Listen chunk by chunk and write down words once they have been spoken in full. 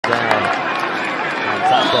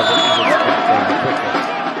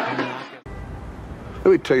Let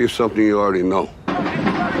me tell you something you already know.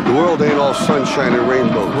 The world ain't all sunshine and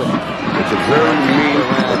rainbows. It's a very mean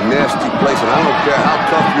and nasty place, and I don't care how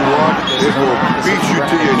tough you are, it will beat you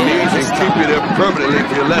to your knees and keep you there permanently if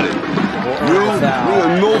you let it. You and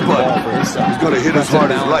nobody is going to hit as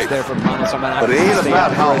hard as life. But it ain't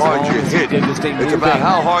about how hard you hit. It's about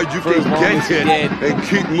how hard you can get hit and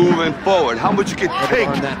keep moving forward. How much you can take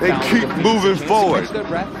and keep moving forward.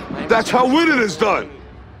 That's how winning is done.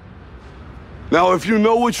 Now, if you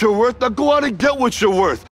know what you're worth, now go out and get what you're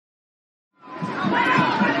worth.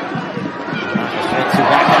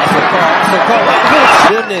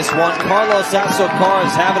 Goodness, Juan Carlos Azocar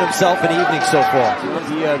is having himself an evening so far.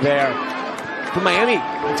 Idea there. For Miami,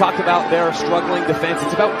 we talked about their struggling defense.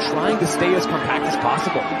 It's about trying to stay as compact as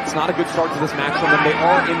possible. It's not a good start to this match from them. They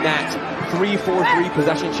are in that 3-4-3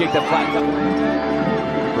 possession shape that flagged up. To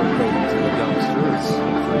the youngsters,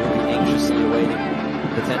 really anxiously awaiting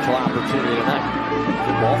potential opportunity tonight.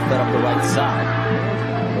 The ball fed up the right side.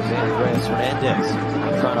 Andres Hernandez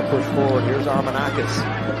trying to push forward. Here's Armenakas.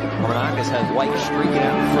 Armenakas has White streaking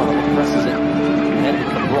out in front of him, presses it ahead to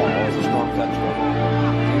the brawl as a strong touch.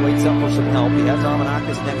 He waits up for some help. He has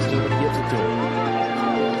Armenakas next to him and he gives it to him.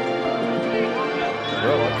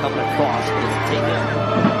 Gorilla coming across, but it's taken.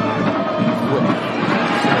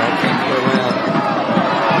 Can't get around.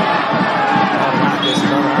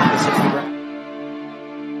 Armenakas hits the ground.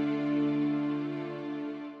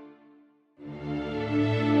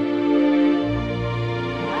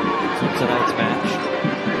 Tonight's match.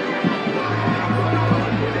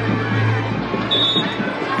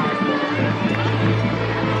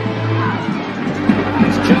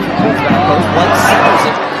 White centers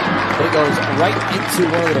it, but it goes right into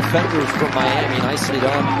one of the defenders from Miami. Nicely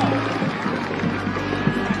done.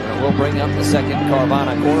 And we'll bring up the second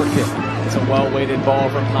Carvana corner kick. It's a well-weighted ball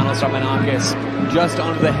from Panos Armenakas, just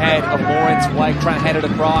under the head of Lawrence White, trying to head it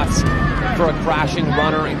across for a crashing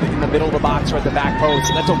runner in the middle of the box or at the back post.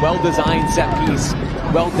 And that's a well-designed set piece.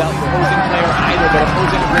 Well dealt with opposing player either, but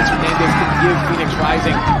opposing Andres Hernandez can give Phoenix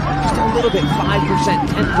Rising just a little bit, 5%,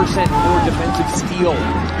 10% more defensive steal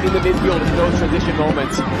in the midfield in those transition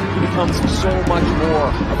moments. He becomes so much more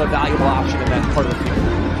of a valuable option in that part of the field.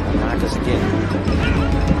 Armenakas again.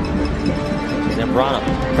 Zambrano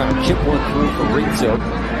trying to chip one through for Rizzo.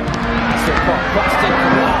 Still caught, crossed in,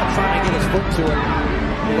 trying to get his foot to it.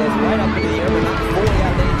 He goes right up in the air, but not fully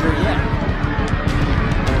out of danger yet.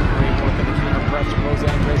 Pressure goes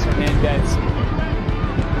Andres Hernandez.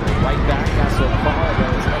 Right back, that's what Carr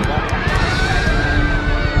goes.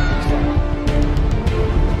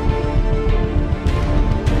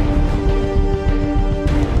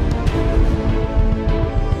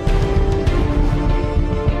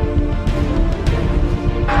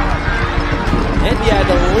 And he had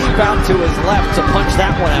to leap out to his left to punch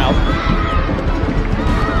that one out.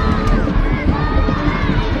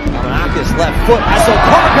 Armenakas left foot,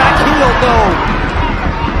 Azocar back heel, no!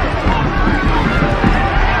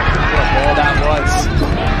 What a ball that was,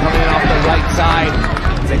 coming in off the right side.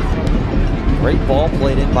 Great ball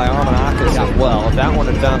played in by Armenakas as well. If that one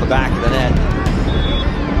had found the back of the net,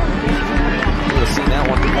 you would have seen that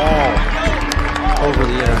one all over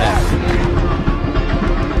the internet.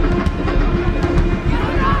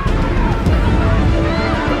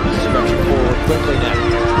 Stretching forward quickly now.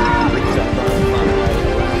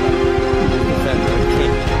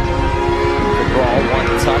 One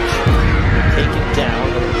touch, taken down,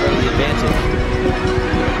 but play the advantage.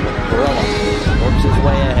 Gorilla works his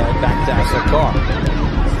way ahead, back to Azocar.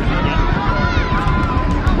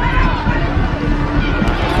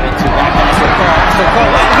 Azocar,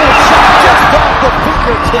 good shot, just off the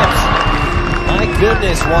fingertips. My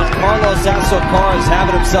goodness, Juan Carlos Azocar is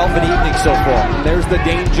having himself an evening so far. And there's the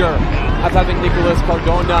danger of having Nicolas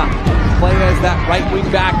Cardona play as that right wing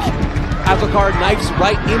back. Azocar knifes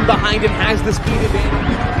right in behind him, has the speed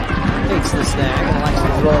advantage. Takes the snag and likes to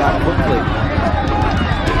throw it out quickly.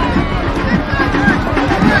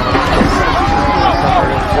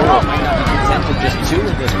 Content with just 2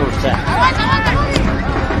 in this first half.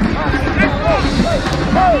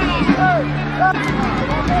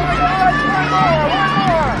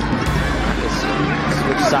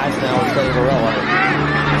 Switch sides now with Clay Varela.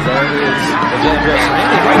 There it is. Andres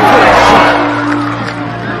Hernandez right foot shot.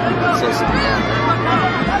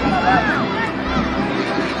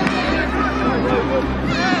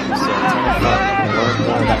 Learn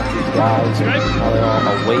more about these guys and how they're all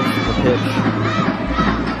away from the pitch.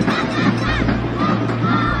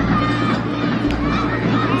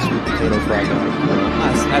 This would be potatoes right now.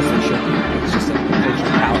 As they should be. It's just a major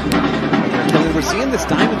talent. And we're seeing this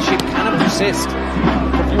diamond shape kind of persist.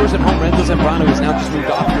 For viewers at home, Renzo Zambrano has now just moved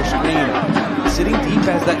off your screen. Sitting deep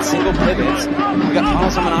as that single pivots. We got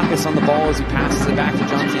Panos Armenakas on the ball as he passes it back to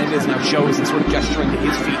John Zandez. Now shows and sort of gesturing to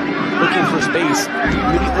his feet, looking for space.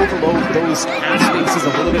 Really overload those half spaces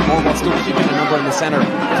a little bit more while still keeping a number in the center.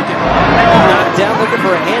 Knocked down, looking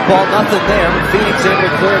for a handball, nothing there. But Phoenix able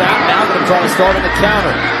to clear it out. Now going to try to start on the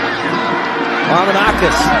counter.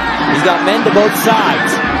 Armenakas, he's got men to both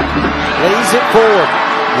sides. Lays it forward.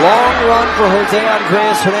 Long run for Jose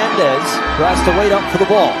Andres Hernandez, who has to wait up for the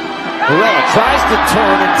ball. Varela tries to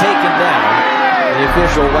turn and take him down. The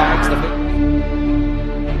official wags the...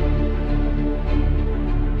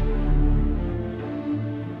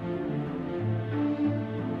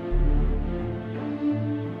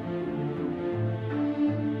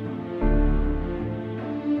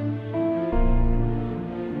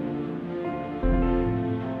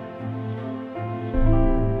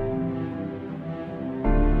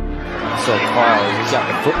 So Carl, he's got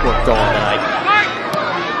the footwork going tonight.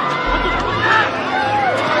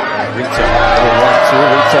 Rito,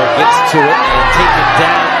 Rito gets to it and taken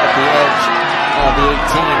down at the edge of the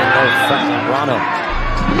 18 and no foul. Zambrano.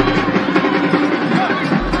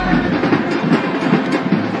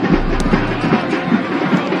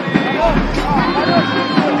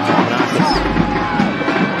 Armenakas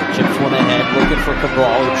chips one ahead, looking for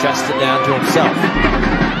Cabral, who chests it down to himself.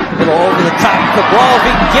 A little over the top. Cabral, if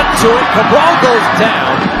he can get to it, Cabral goes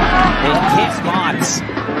down. And he can't spots.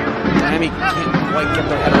 Miami can't quite get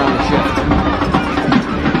their head around the shift.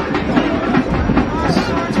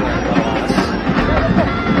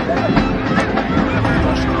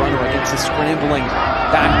 Rushing runner against a scrambling,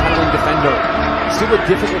 backpedaling defender. Still a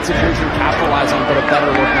difficult situation to capitalize on, but a better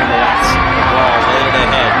look nonetheless. Cabral laying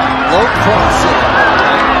ahead. Low cross in.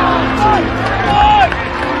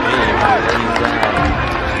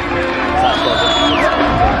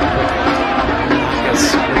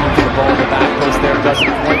 Ball in the back post there doesn't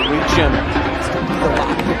quite reach him. It's going to be the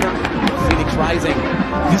lock picker. Phoenix rising.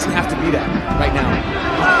 He doesn't have to be that right now.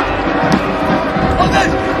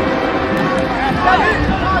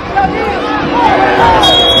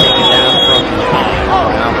 Taken down from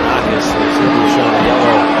Armenakas. He's going to be showing a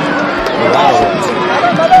yellow.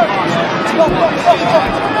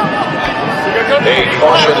 A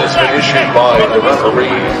caution has been issued by the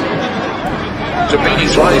referee. To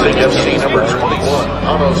Phoenix Rising FC number 21,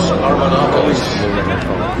 Panos Armenakas.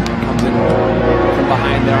 Comes in from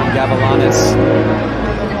behind there on Gavilanes.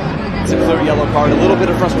 It's a clear yellow card. A little bit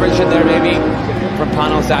of frustration there maybe from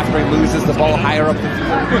Panos after he loses the ball higher up the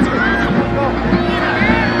field.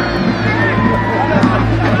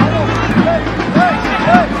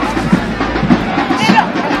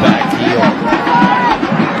 Back heel.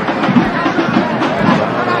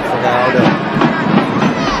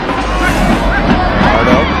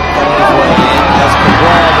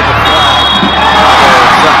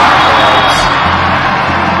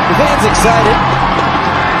 Excited.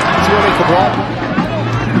 Jordan Cabral.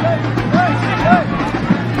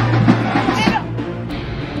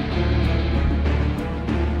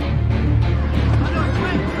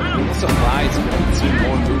 I'm surprised we haven't seen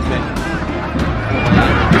more movement.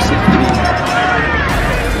 There seems to be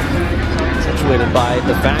accentuated by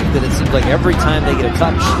the fact that it seems like every time they get a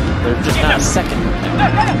touch, they're just not a second.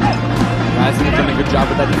 Rising have done a good job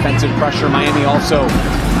with that defensive pressure. Miami also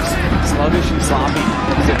sluggish and sloppy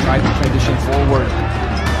as they try to transition forward.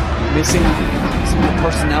 Missing some of the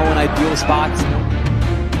personnel in ideal spots.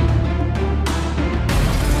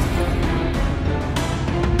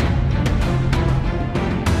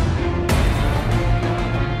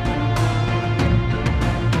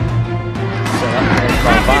 Set up there,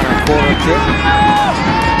 Carvana corner kick.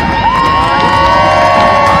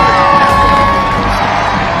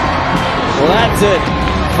 Well, that's it.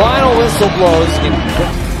 Final whistle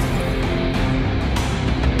blows.